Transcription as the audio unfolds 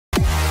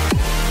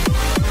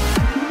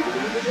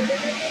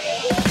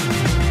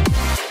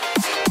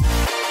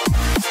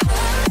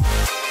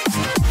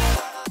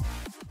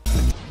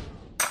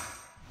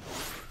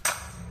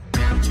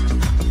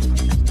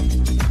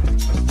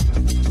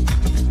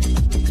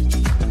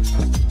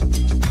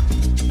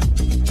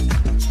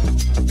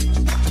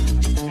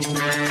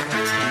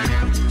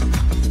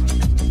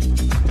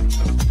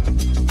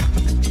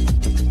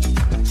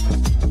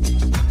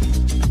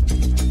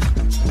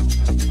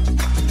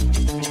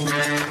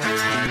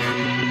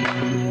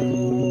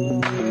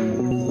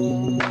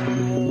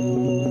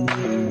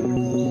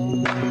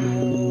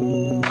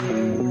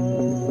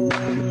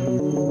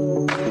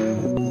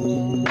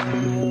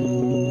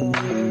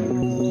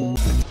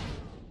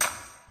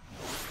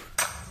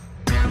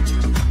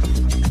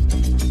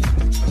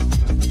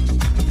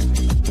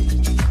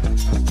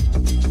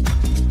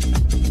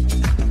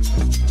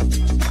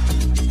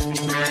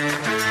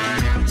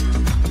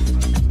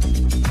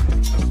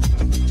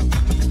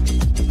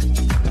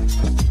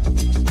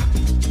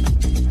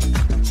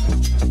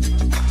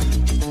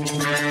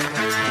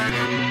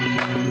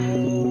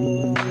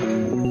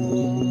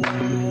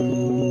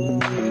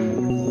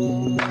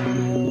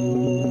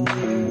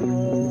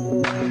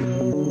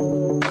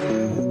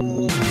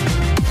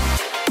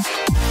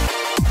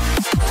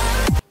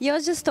E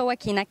hoje estou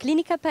aqui na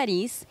Clínica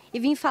Paris e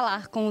vim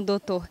falar com o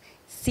Dr.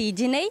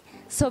 Sidnei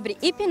sobre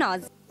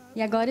hipnose.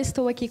 E agora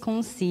estou aqui com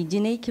o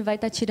Sidnei, que vai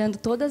estar tirando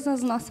todas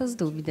as nossas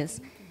dúvidas.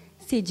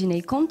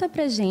 Sidnei, conta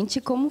pra gente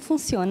como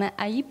funciona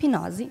a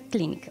hipnose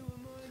clínica.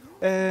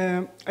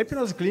 A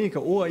hipnose clínica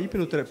ou a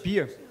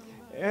hipnoterapia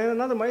é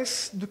nada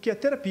mais do que a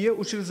terapia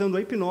utilizando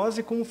a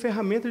hipnose como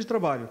ferramenta de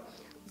trabalho.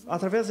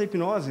 Através da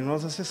hipnose,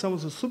 nós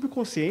acessamos o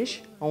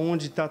subconsciente,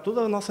 onde está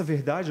toda a nossa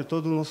verdade,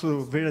 todo o nosso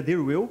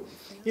verdadeiro eu,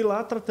 e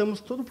lá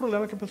tratamos todo o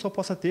problema que a pessoa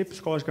possa ter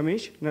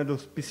psicologicamente, né,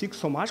 dos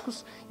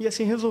psicossomáticos, e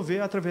assim resolver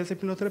através da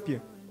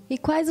hipnoterapia. E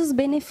quais os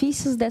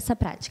benefícios dessa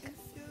prática?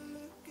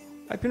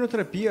 A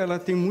hipnoterapia ela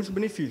tem muitos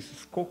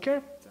benefícios.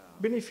 Qualquer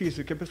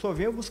benefício que a pessoa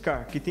venha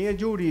buscar, que tenha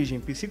de origem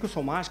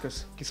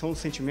psicossomáticas, que são os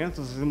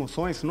sentimentos, as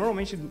emoções,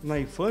 normalmente na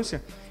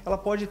infância, ela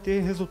pode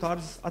ter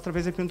resultados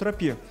através da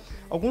hipnoterapia.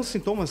 Alguns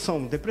sintomas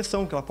são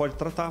depressão, que ela pode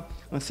tratar,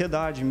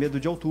 ansiedade, medo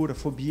de altura,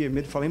 fobia,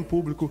 medo de falar em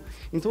público.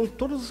 Então,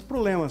 todos os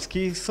problemas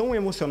que são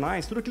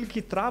emocionais, tudo aquilo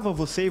que trava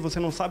você e você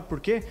não sabe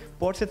por quê,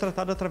 pode ser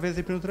tratado através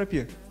da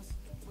hipnoterapia.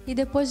 E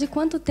depois de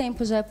quanto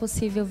tempo já é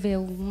possível ver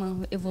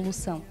uma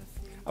evolução?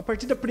 A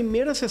partir da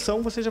primeira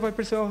sessão, você já vai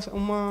perceber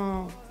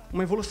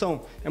uma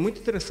evolução. É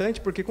muito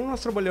interessante porque como nós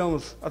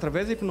trabalhamos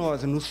através da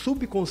hipnose no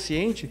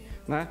subconsciente,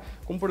 né,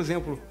 como por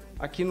exemplo,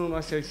 aqui no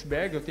nosso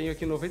iceberg, eu tenho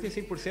aqui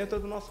 95%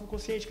 do nosso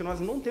subconsciente, que nós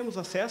não temos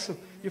acesso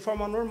de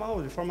forma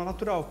normal, de forma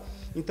natural.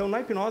 Então,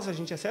 na hipnose, a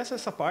gente acessa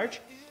essa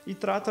parte e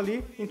trata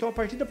ali. Então, a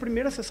partir da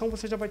primeira sessão,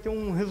 você já vai ter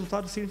um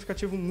resultado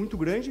significativo muito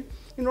grande.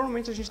 E,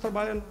 normalmente, a gente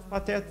trabalha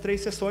até 3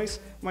 sessões,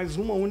 mas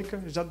uma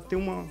única já tem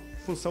uma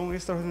função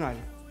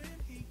extraordinária.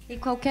 E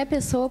qualquer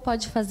pessoa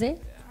pode fazer?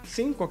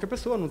 Sim, qualquer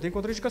pessoa, não tem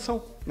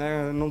contraindicação,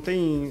 né?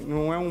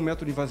 Não é um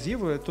método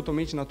invasivo, é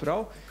totalmente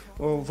natural.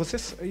 Você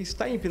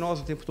está em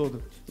hipnose o tempo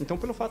todo. Então,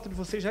 pelo fato de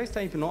você já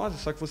estar em hipnose,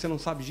 só que você não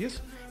sabe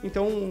disso,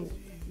 então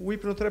o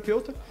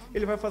hipnoterapeuta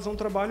ele vai fazer um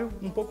trabalho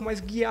um pouco mais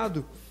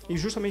guiado. E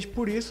justamente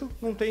por isso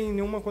não tem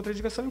nenhuma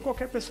contraindicação e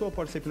qualquer pessoa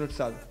pode ser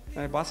hipnotizada,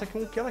 né? Basta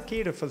que ela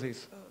queira fazer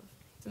isso.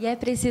 E é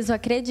preciso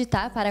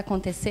acreditar para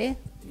acontecer?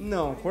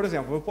 Não, por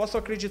exemplo, eu posso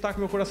acreditar que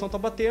meu coração está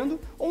batendo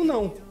ou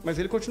não, mas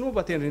ele continua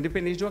batendo,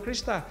 independente de eu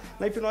acreditar.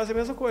 Na hipnose é a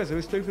mesma coisa, eu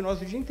estou em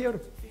hipnose o dia inteiro,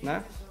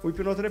 né? O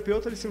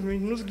hipnoterapeuta ele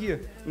simplesmente nos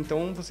guia,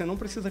 então você não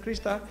precisa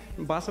acreditar,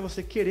 basta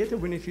você querer ter o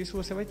benefício,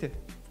 você vai ter.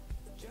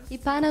 E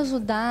para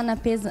ajudar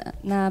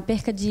na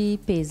perca de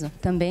peso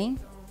também?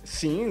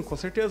 Sim, com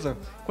certeza.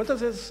 Quantas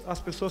vezes as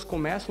pessoas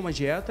começam uma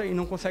dieta e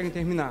não conseguem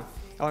terminar?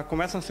 Ela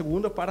começa na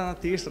segunda, para na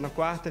terça, na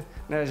quarta,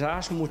 né? Já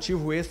acha um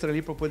motivo extra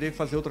ali para poder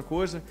fazer outra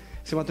coisa,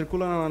 se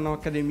matricula na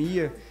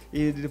academia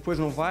e depois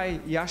não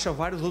vai e acha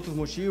vários outros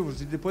motivos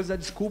e depois dá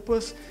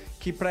desculpas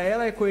que para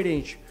ela é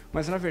coerente.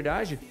 Mas na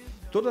verdade,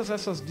 todas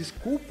essas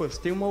desculpas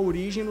têm uma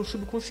origem no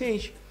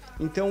subconsciente.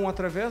 Então,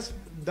 através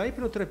da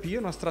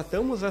hipnoterapia, nós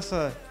tratamos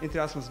essa, entre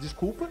aspas,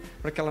 desculpa,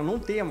 para que ela não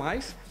tenha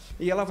mais,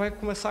 e ela vai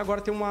começar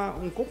agora a ter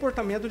um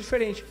comportamento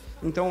diferente.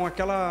 Então,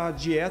 aquela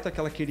dieta que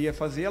ela queria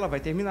fazer, ela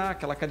vai terminar,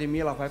 aquela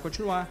academia ela vai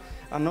continuar.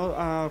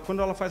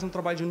 Quando ela faz um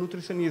trabalho de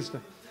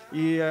nutricionista,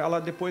 e ela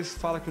depois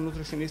fala que o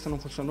nutricionista não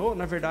funcionou,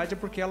 na verdade é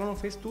porque ela não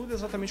fez tudo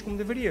exatamente como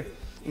deveria.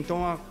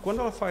 Então, quando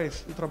ela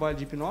faz o trabalho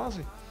de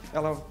hipnose,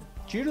 ela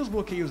tira os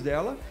bloqueios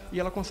dela e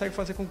ela consegue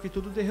fazer com que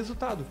tudo dê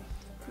resultado.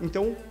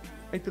 Então,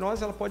 a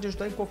hipnose ela pode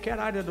ajudar em qualquer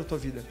área da tua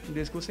vida,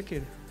 desde que você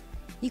queira.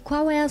 E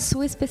qual é a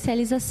sua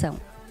especialização?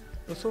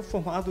 Eu sou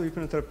formado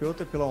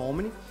hipnoterapeuta pela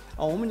Omni.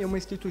 A Omni é uma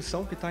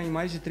instituição que está em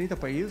mais de 30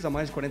 países, há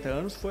mais de 40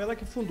 anos. Foi ela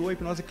que fundou a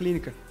Hipnose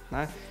Clínica,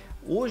 né?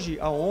 Hoje,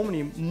 a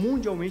Omni,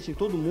 mundialmente em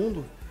todo o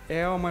mundo,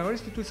 é a maior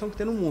instituição que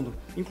tem no mundo.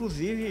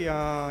 Inclusive,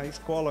 a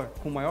escola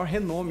com maior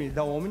renome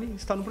da Omni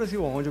está no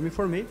Brasil, onde eu me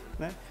formei,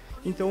 né?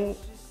 Então,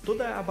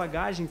 toda a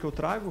bagagem que eu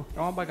trago é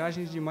uma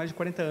bagagem de mais de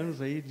 40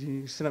 anos aí, de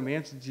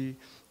ensinamentos, de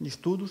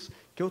estudos,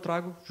 que eu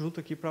trago junto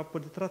aqui para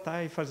poder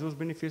tratar e fazer os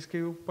benefícios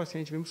que o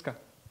paciente vem buscar.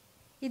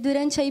 E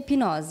durante a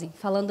hipnose,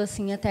 falando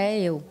assim até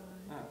eu,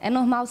 é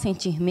normal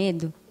sentir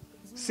medo?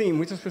 Sim,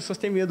 muitas pessoas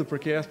têm medo,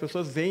 porque as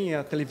pessoas veem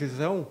a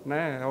televisão,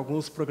 né,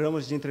 alguns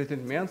programas de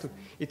entretenimento,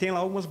 e tem lá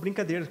algumas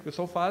brincadeiras que o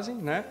pessoal fazem,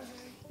 né?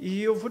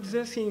 E eu vou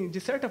dizer assim,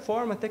 de certa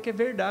forma, até que é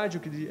verdade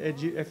o que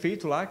é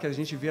feito lá, que a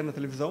gente vê na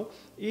televisão,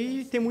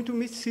 e tem muito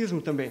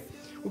misticismo também.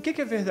 O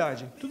que é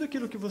verdade? Tudo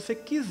aquilo que você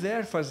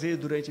quiser fazer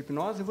durante a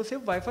hipnose, você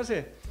vai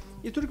fazer.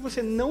 E tudo que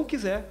você não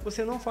quiser,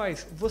 você não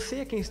faz. Você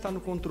é quem está no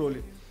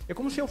controle. É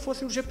como se eu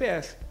fosse um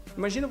GPS.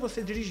 Imagina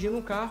você dirigindo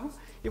um carro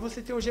e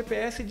você tem um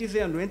GPS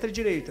dizendo, entra à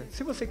direita.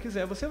 Se você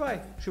quiser, você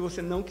vai. Se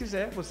você não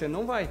quiser, você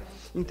não vai.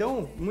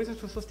 Então, muitas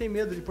pessoas têm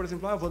medo de, por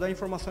exemplo, vou dar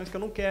informações que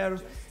eu não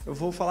quero, eu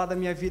vou falar da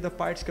minha vida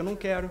partes que eu não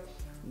quero.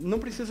 Não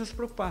precisa se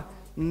preocupar.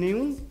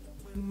 Nenhuma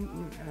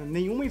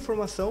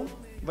informação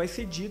vai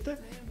ser dita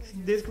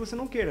desde que você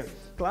não queira.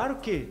 Claro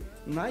que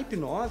na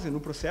hipnose, no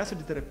processo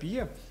de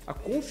terapia, a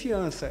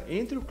confiança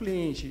entre o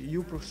cliente e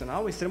o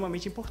profissional é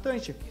extremamente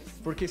importante.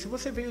 Porque se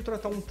você veio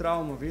tratar um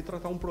trauma, veio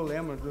tratar um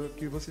problema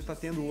que você está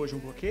tendo hoje, um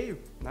bloqueio,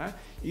 né?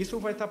 Isso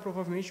vai estar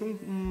provavelmente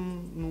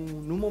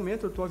num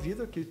momento da tua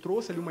vida que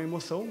trouxe ali uma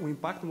emoção, um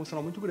impacto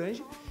emocional muito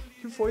grande,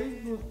 que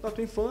foi na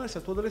tua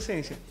infância, tua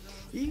adolescência.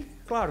 E,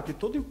 claro, que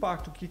todo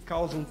impacto que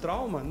causa um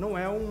trauma não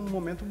é um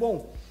momento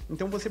bom.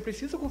 Então, você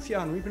precisa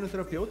confiar no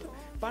hipnoterapeuta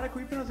para que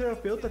o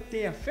hipnoterapeuta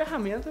tenha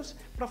ferramentas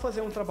para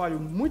fazer um trabalho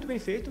muito bem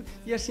feito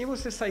e assim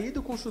você sair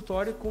do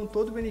consultório com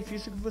todo o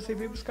benefício que você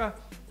veio buscar,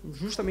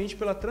 justamente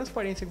pela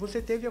transparência que você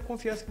teve e a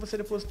confiança que você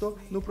depositou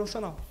no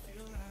profissional.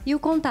 E o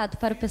contato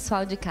para o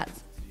pessoal de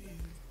casa?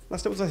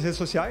 Nós temos as redes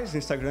sociais,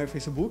 Instagram e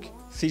Facebook,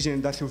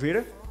 Sidnei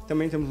Silveira.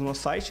 Também temos o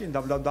nosso site,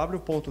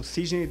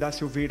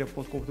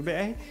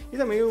 www.sidneidasilveira.com.br e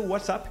também o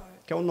WhatsApp,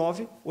 que é o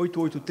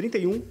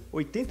 98831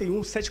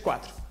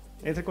 8174.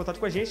 Entre em contato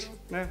com a gente,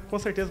 né? Com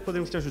certeza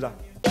podemos te ajudar.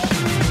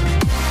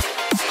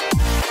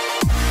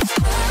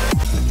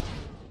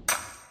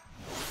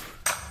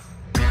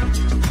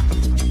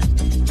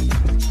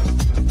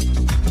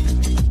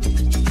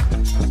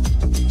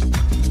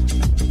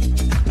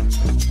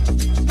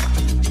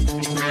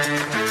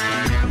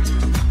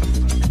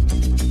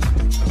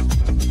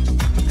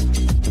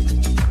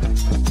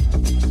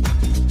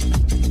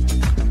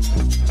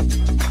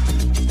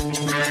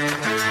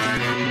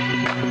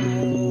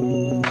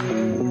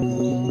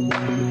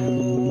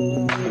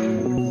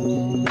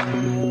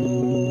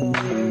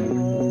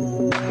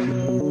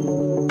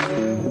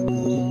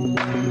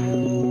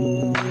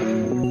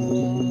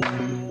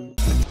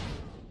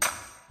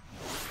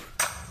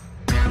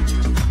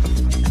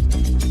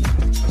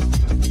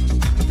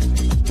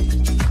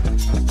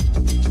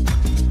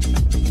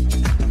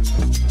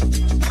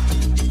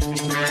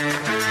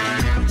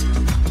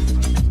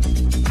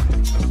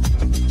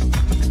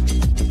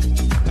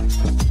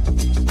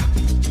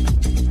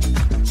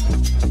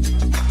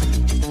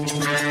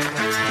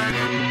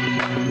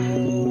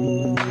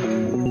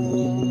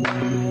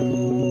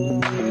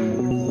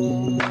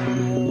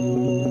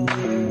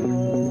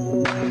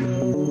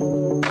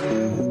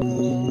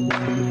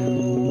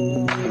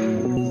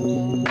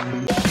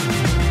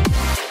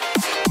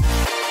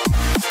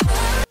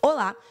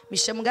 Me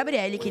chamo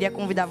Gabrielle e queria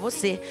convidar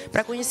você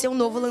para conhecer o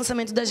novo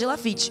lançamento da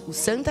G.Laffitte, o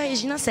Santa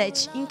Regina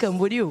VII, em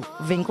Camboriú.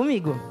 Vem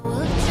comigo!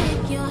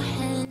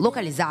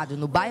 Localizado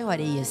no bairro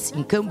Areias,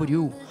 em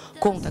Camboriú,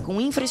 conta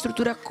com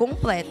infraestrutura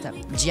completa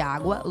de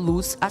água,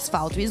 luz,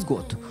 asfalto e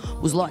esgoto.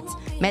 Os lotes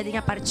medem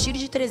a partir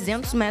de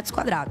 300 metros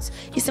quadrados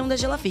e são da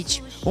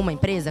G.Laffitte, uma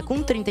empresa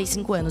com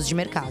 35 anos de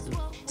mercado.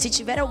 Se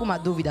tiver alguma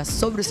dúvida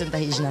sobre o Santa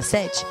Regina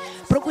VII,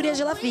 procure a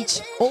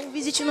G.Laffitte ou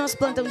visite nosso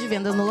plantão de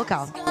vendas no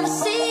local.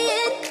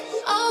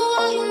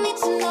 All you need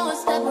to know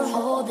is that we're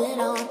holding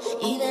on,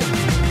 even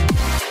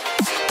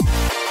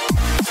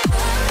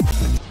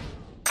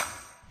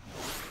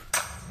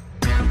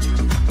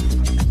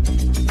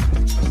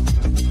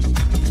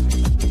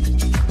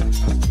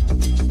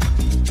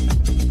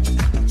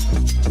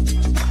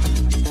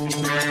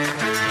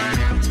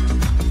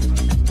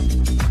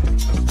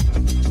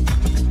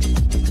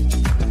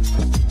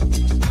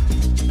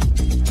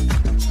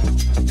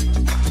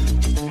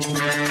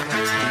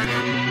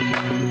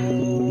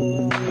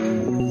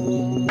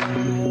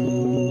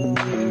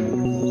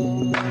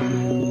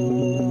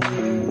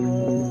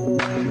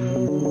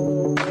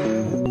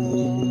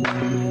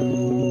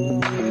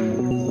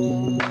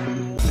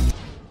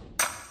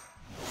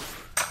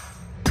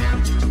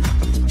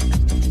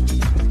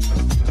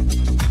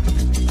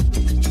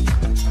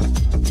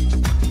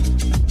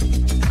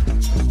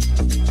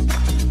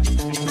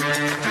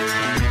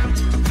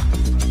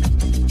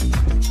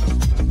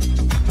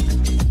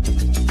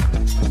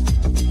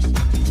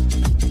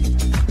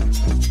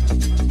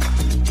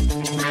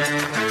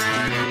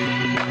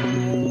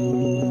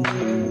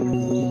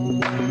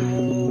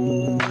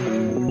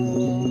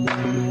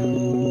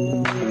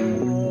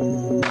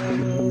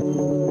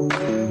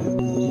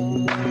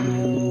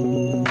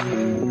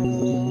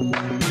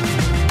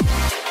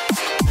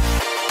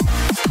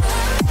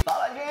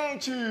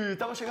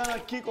Estamos chegando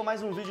aqui com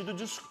mais um vídeo do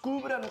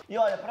Descubra. E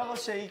olha, pra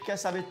você aí que quer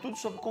saber tudo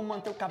sobre como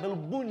manter o cabelo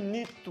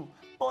bonito,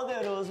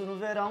 poderoso no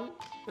verão,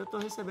 eu tô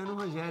recebendo o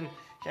Rogério,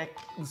 que é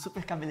um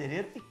super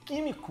cabeleireiro e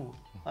químico.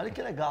 Olha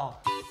que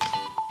legal.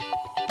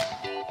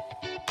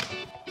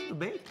 Tudo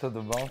bem?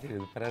 Tudo bom,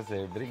 querido?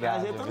 Prazer.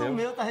 Obrigado. Prazer todo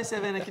meu tá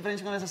recebendo aqui pra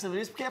gente conversar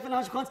sobre isso, porque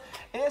afinal de contas,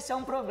 esse é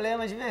um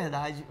problema de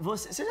verdade.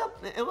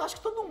 Eu acho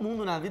que todo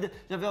mundo na vida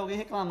já viu alguém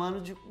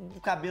reclamando de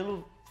o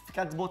cabelo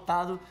ficar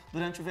desbotado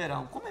durante o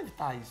verão. Como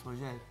evitar isso,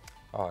 Rogério?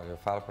 Olha, eu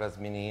falo para as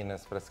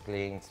meninas, para as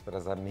clientes, para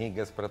as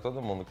amigas, para todo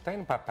mundo que tá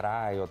indo para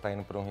praia, ou tá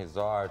indo para um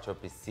resort, ou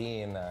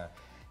piscina,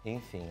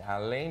 enfim,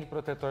 além de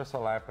protetor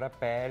solar para a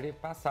pele,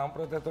 passar um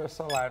protetor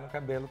solar no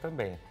cabelo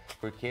também,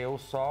 porque o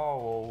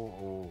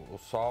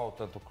sol,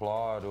 tanto o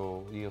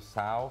cloro e o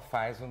sal,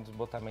 faz um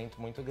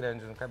desbotamento muito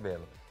grande no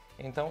cabelo.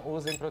 Então,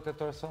 usem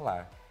protetor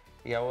solar.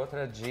 E a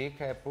outra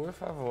dica é, por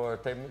favor,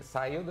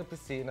 saiu da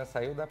piscina,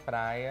 saiu da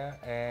praia,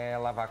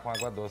 lavar com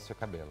água doce o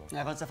cabelo.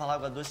 Quando você fala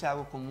água doce, é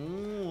água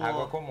comum?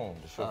 Água comum,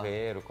 do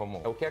chuveiro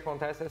comum. O que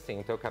acontece é assim,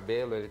 o teu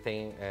cabelo, ele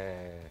tem...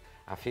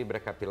 a fibra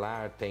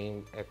capilar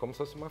é como se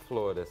fosse uma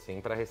flor,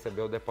 assim, para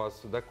receber o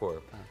depósito da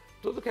cor.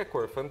 Tudo que é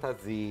cor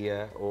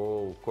fantasia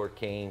ou cor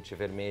quente,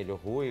 vermelho,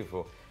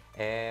 ruivo,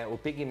 o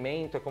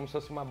pigmento é como se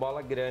fosse uma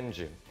bola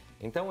grande.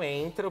 Então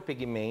entra o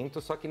pigmento,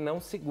 só que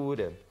não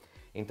segura.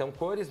 Então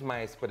cores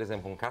mais, por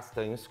exemplo, um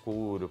castanho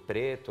escuro,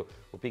 preto,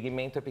 o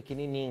pigmento é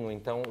pequenininho,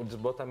 então o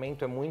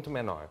desbotamento é muito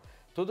menor.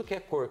 Tudo que é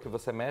cor que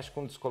você mexe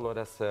com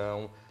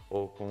descoloração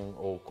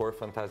ou cor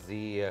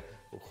fantasia,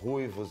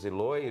 ruivos e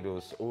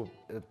loiros,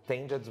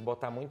 tende a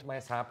desbotar muito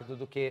mais rápido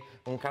do que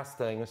um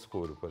castanho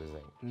escuro, por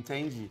exemplo.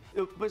 Entendi.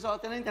 O pessoal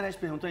até na internet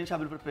perguntou, a gente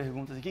abriu para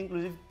perguntas aqui,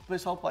 inclusive o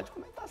pessoal pode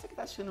comentar, você que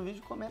está assistindo o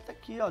vídeo, comenta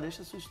aqui, ó,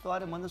 deixa a sua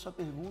história, manda a sua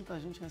pergunta, a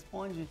gente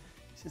responde.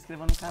 Se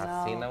inscreva no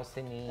canal. Assina o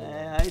sininho.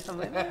 Aí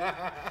também.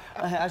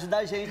 Ajuda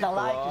a gente, dá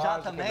like. Lógico, já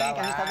também, que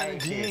a gente tá dando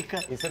dica.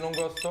 E se não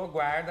gostou,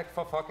 guarda que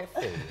fofoca é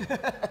feio.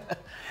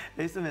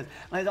 É isso mesmo.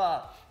 Mas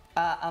ó,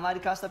 a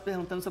Mari Castro tá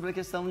perguntando sobre a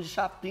questão de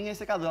chapinha e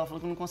secador. Ela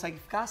falou que não consegue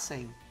ficar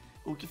sem.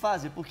 O que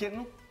fazer? Porque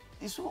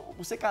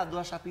o secador,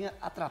 a chapinha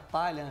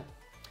atrapalha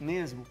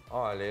mesmo?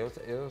 Olha,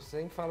 eu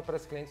sempre falo para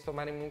as clientes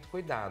tomarem muito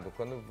cuidado.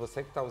 Quando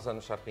você que está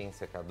usando chapinha e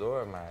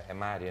secador, é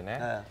Mari,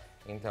 né?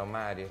 Então,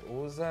 Mari,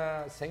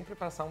 usa sempre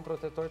passar um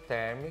protetor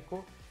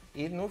térmico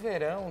e no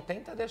verão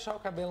tenta deixar o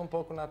cabelo um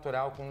pouco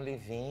natural, com um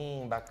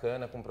leave-in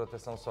bacana, com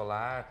proteção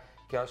solar,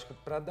 que eu acho que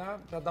para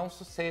dar um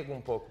sossego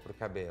um pouco pro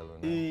cabelo, né?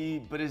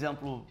 E, por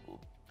exemplo,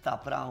 tá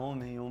para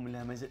homem ou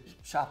mulher, mas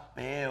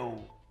chapéu,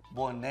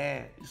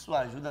 boné, isso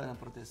ajuda na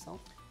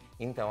proteção?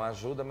 Então,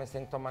 ajuda, mas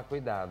tem que tomar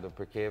cuidado,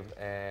 porque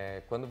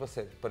quando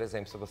você, por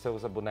exemplo, se você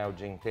usa boné o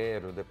dia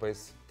inteiro,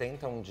 depois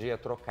tenta um dia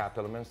trocar,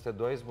 pelo menos ter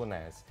 2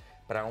 bonés.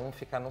 Para um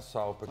ficar no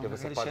sol, porque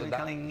você pode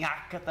dar...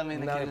 Nhaca também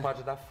não, ele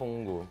pode dar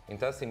fungo.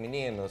 Então assim,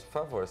 meninos, por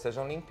favor,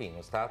 sejam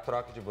limpinhos, tá?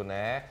 Troque de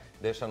boné,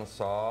 deixa no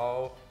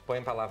sol,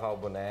 põe para lavar o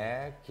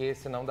boné, que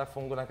senão dá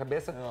fungo na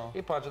cabeça.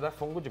 E pode dar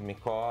fungo de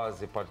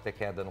micose, pode ter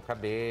queda no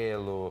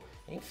cabelo,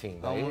 enfim.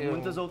 Daí,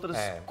 muitas outras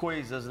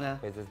coisas, né?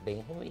 Coisas bem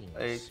ruins.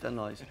 Eita,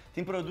 nós.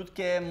 Tem produto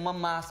que é uma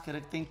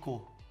máscara que tem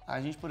cor. A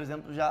gente, por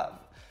exemplo,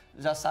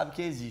 já sabe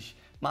que existe.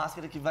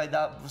 Máscara que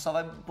só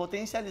vai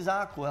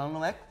potencializar a cor, ela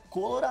não é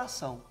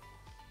coloração.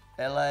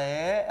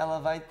 Ela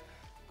vai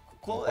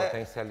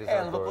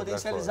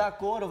potencializar a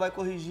cor ou vai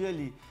corrigir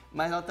ali.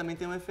 Mas ela também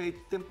tem um efeito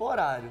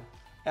temporário.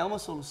 É uma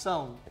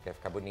solução? Você quer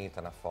ficar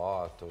bonita na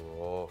foto,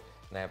 ou,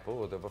 né,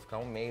 eu vou ficar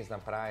um mês na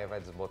praia, vai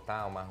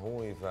desbotar uma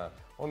ruiva,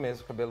 ou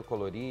mesmo cabelo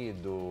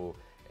colorido.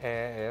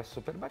 É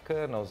super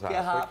bacana usar. Que é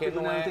rápido,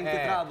 porque não tem que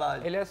ter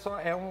trabalho. Ele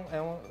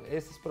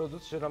esses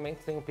produtos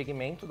geralmente têm o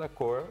pigmento da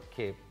cor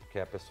que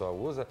a pessoa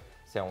usa,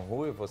 se é um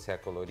ruivo, se é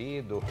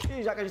colorido.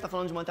 E já que a gente tá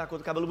falando de manter a cor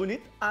do cabelo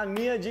bonito, a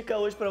minha dica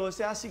hoje pra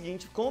você é a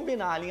seguinte: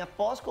 combinar a linha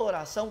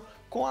pós-coloração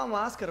com a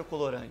máscara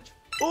colorante.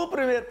 O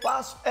primeiro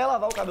passo é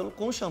lavar o cabelo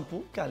com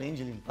shampoo, que além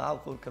de limpar o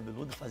couro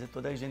cabeludo, fazer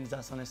toda a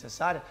higienização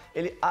necessária,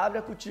 ele abre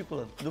a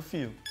cutícula do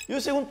fio. E o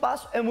segundo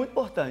passo é muito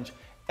importante.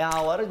 É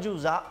a hora de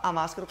usar a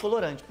máscara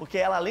colorante, porque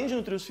ela, além de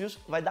nutrir os fios,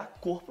 vai dar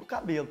cor pro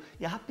cabelo.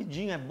 E é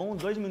rapidinho, é bom,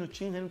 2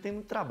 minutinhos, aí não tem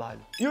muito trabalho.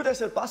 E o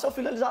terceiro passo é o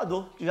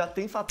finalizador, que já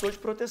tem fator de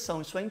proteção.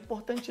 Isso é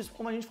importantíssimo,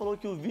 como a gente falou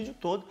aqui o vídeo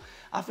todo.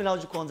 Afinal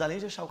de contas, além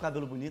de deixar o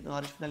cabelo bonito, na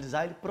hora de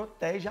finalizar, ele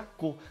protege a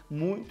cor.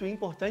 Muito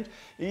importante.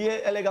 E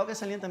é legal que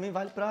essa linha também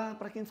vale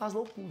para quem faz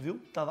low pool,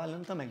 viu? Tá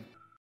valendo também.